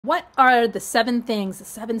What are the 7 things, the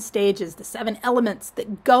 7 stages, the 7 elements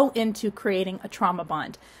that go into creating a trauma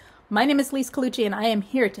bond? My name is Lise Colucci, and I am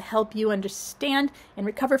here to help you understand and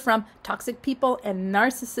recover from toxic people and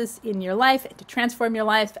narcissists in your life and to transform your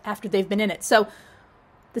life after they've been in it. So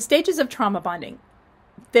the stages of trauma bonding.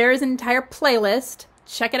 There is an entire playlist.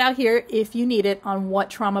 Check it out here if you need it on what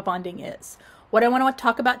trauma bonding is. What I want to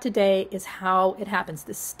talk about today is how it happens,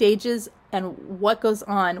 the stages and what goes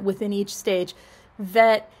on within each stage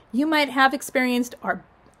that you might have experienced or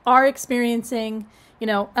are experiencing,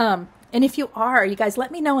 and if you are, you guys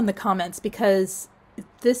let me know in the comments, because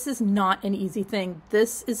this is not an easy thing.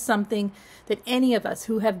 This is something that any of us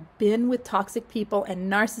who have been with toxic people,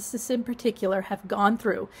 and narcissists in particular, have gone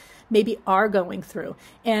through, maybe are going through,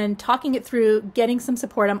 and talking it through, getting some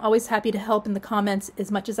support. I'm always happy to help in the comments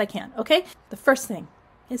as much as I can. Okay, the first thing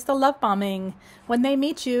is the love bombing. When they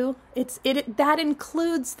meet you, that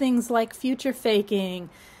includes things like future faking,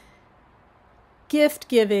 gift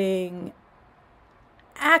giving,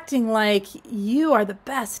 acting like you are the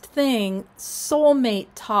best thing, soulmate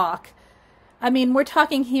talk. I mean, we're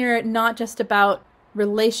talking here not just about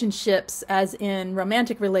relationships as in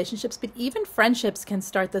romantic relationships, but even friendships can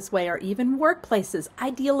start this way, or even workplaces.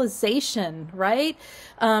 Idealization, right?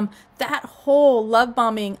 That whole love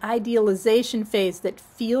bombing idealization phase that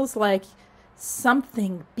feels like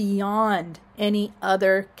something beyond any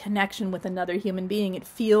other connection with another human being. It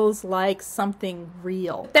feels like something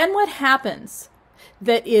real. Then what happens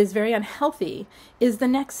that is very unhealthy is the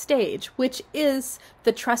next stage, which is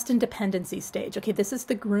the trust and dependency stage. Okay, this is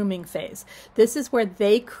the grooming phase. This is where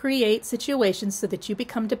they create situations so that you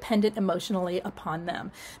become dependent emotionally upon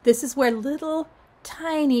them. This is where little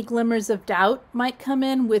tiny glimmers of doubt might come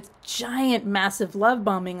in with giant, massive love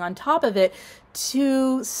bombing on top of it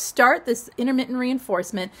to start this intermittent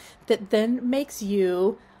reinforcement that then makes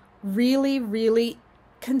you really, really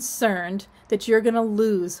concerned that you're going to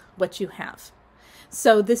lose what you have.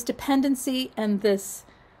 So this dependency and this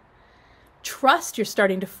trust you're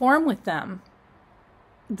starting to form with them,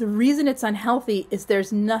 the reason it's unhealthy is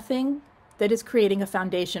there's nothing that is creating a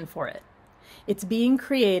foundation for it. It's being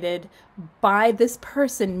created by this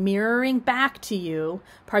person mirroring back to you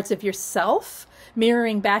parts of yourself,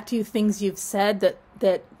 mirroring back to you things you've said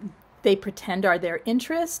that they pretend are their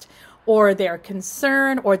interest or their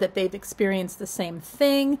concern, or that they've experienced the same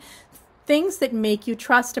thing. Things that make you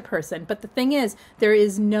trust a person. But the thing is, there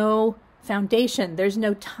is no foundation. There's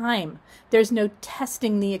no time. There's no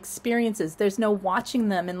testing the experiences. There's no watching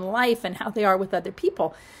them in life and how they are with other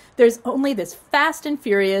people. There's only this fast and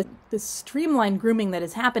furious, this streamlined grooming that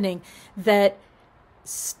is happening that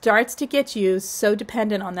starts to get you so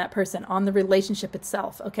dependent on that person, on the relationship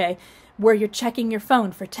itself, okay? Where you're checking your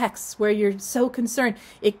phone for texts, where you're so concerned.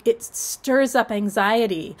 It stirs up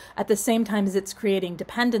anxiety at the same time as it's creating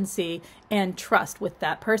dependency and trust with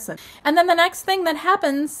that person. And then the next thing that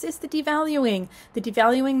happens is the devaluing,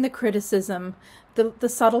 the criticism, the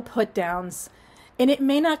subtle put downs. And it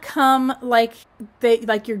may not come like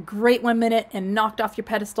you're great one minute and knocked off your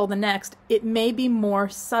pedestal the next. It may be more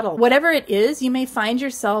subtle. Whatever it is, you may find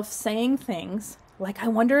yourself saying things like, I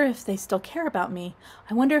wonder if they still care about me.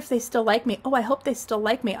 I wonder if they still like me. Oh, I hope they still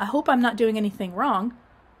like me. I hope I'm not doing anything wrong.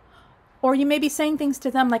 Or you may be saying things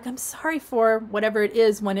to them like, I'm sorry for whatever it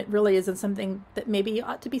is, when it really isn't something that maybe you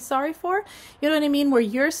ought to be sorry for. You know what I mean? Where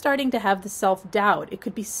you're starting to have the self-doubt. It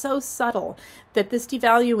could be so subtle that this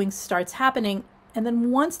devaluing starts happening. And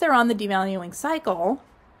then once they're on the devaluing cycle,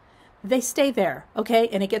 they stay there, okay?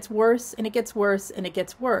 And it gets worse, and it gets worse, and it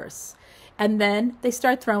gets worse. And then they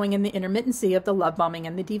start throwing in the intermittency of the love bombing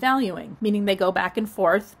and the devaluing, meaning they go back and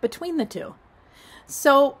forth between the two.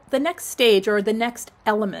 So the next stage, or the next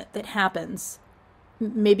element that happens,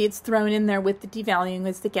 maybe it's thrown in there with the devaluing,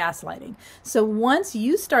 is the gaslighting. So once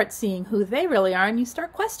you start seeing who they really are and you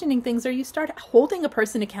start questioning things, or you start holding a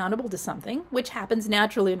person accountable to something, which happens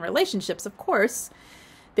naturally in relationships, of course,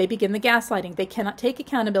 they begin the gaslighting. They cannot take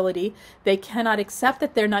accountability. They cannot accept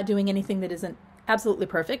that they're not doing anything that isn't absolutely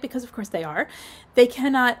perfect, because of course they are. They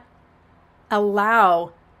cannot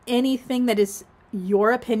allow anything that is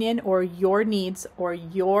your opinion or your needs or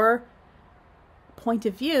your point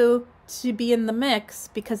of view to be in the mix,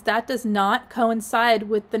 because that does not coincide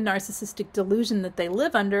with the narcissistic delusion that they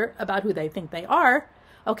live under about who they think they are,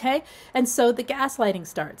 okay? And so the gaslighting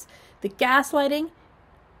starts. The gaslighting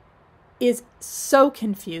is so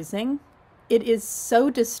confusing. It is so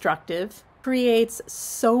destructive, creates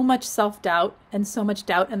so much self-doubt and so much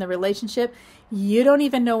doubt in the relationship. You don't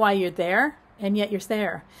even know why you're there, and yet you're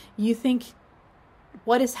there. You think,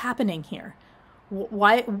 what is happening here?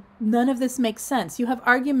 Why? None of this makes sense. You have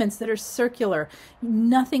arguments that are circular.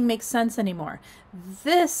 Nothing makes sense anymore.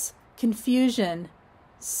 This confusion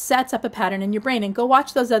sets up a pattern in your brain, and go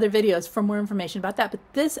watch those other videos for more information about that. But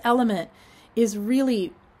this element is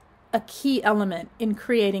really a key element in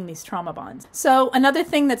creating these trauma bonds. So another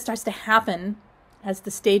thing that starts to happen as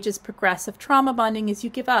the stages progress of trauma bonding is you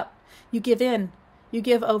give up, you give in, you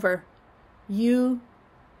give over. You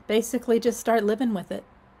basically just start living with it,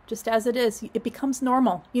 just as it is. It becomes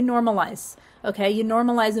normal. You normalize, okay? You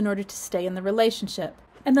normalize in order to stay in the relationship.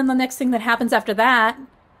 And then the next thing that happens after that,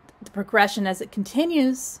 the progression as it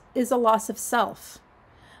continues, is a loss of self,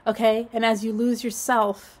 okay? And as you lose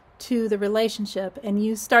yourself to the relationship and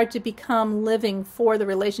you start to become living for the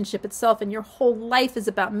relationship itself, and your whole life is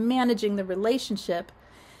about managing the relationship,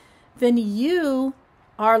 then you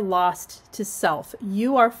are lost to self.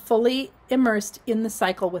 You are fully immersed in the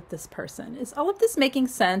cycle with this person. Is all of this making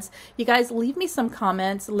sense? You guys, leave me some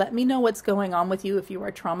comments. Let me know what's going on with you if you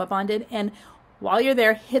are trauma bonded. And while you're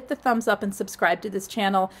there, hit the thumbs up and subscribe to this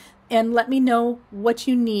channel, and let me know what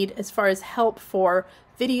you need as far as help for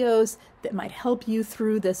videos that might help you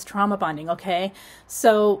through this trauma bonding, okay?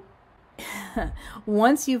 So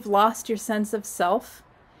once you've lost your sense of self,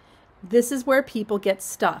 this is where people get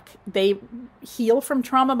stuck. They heal from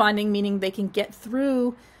trauma bonding, meaning they can get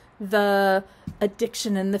through the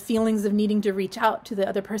addiction and the feelings of needing to reach out to the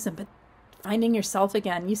other person, but finding yourself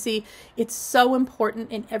again. You see, it's so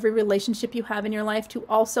important in every relationship you have in your life to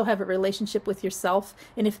also have a relationship with yourself.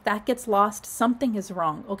 And if that gets lost, something is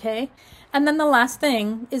wrong, okay? And then the last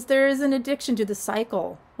thing is there is an addiction to the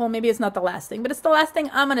cycle. Well, maybe it's not the last thing, but it's the last thing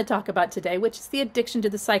I'm going to talk about today, which is the addiction to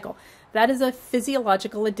the cycle. That is a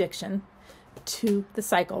physiological addiction to the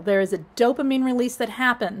cycle. There is a dopamine release that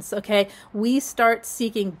happens, okay? We start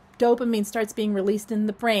seeking, dopamine starts being released in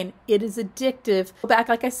the brain. It is addictive. Go back,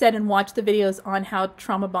 like I said, and watch the videos on how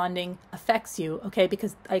trauma bonding affects you, okay?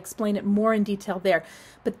 Because I explain it more in detail there.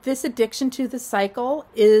 But this addiction to the cycle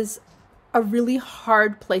is a really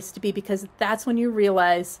hard place to be, because that's when you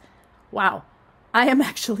realize, wow, I am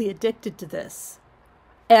actually addicted to this.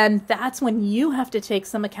 And that's when you have to take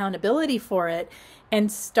some accountability for it and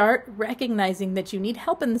start recognizing that you need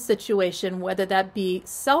help in the situation, whether that be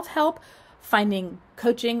self-help, finding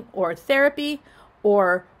coaching or therapy,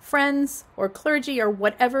 or friends or clergy, or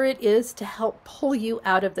whatever it is to help pull you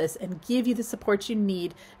out of this and give you the support you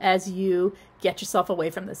need as you get yourself away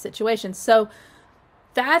from this situation. So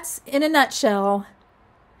that's, in a nutshell,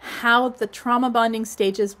 how the trauma bonding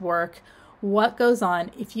stages work, what goes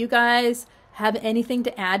on. If you guys have anything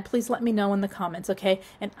to add, please let me know in the comments, okay?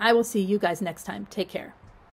 And I will see you guys next time. Take care.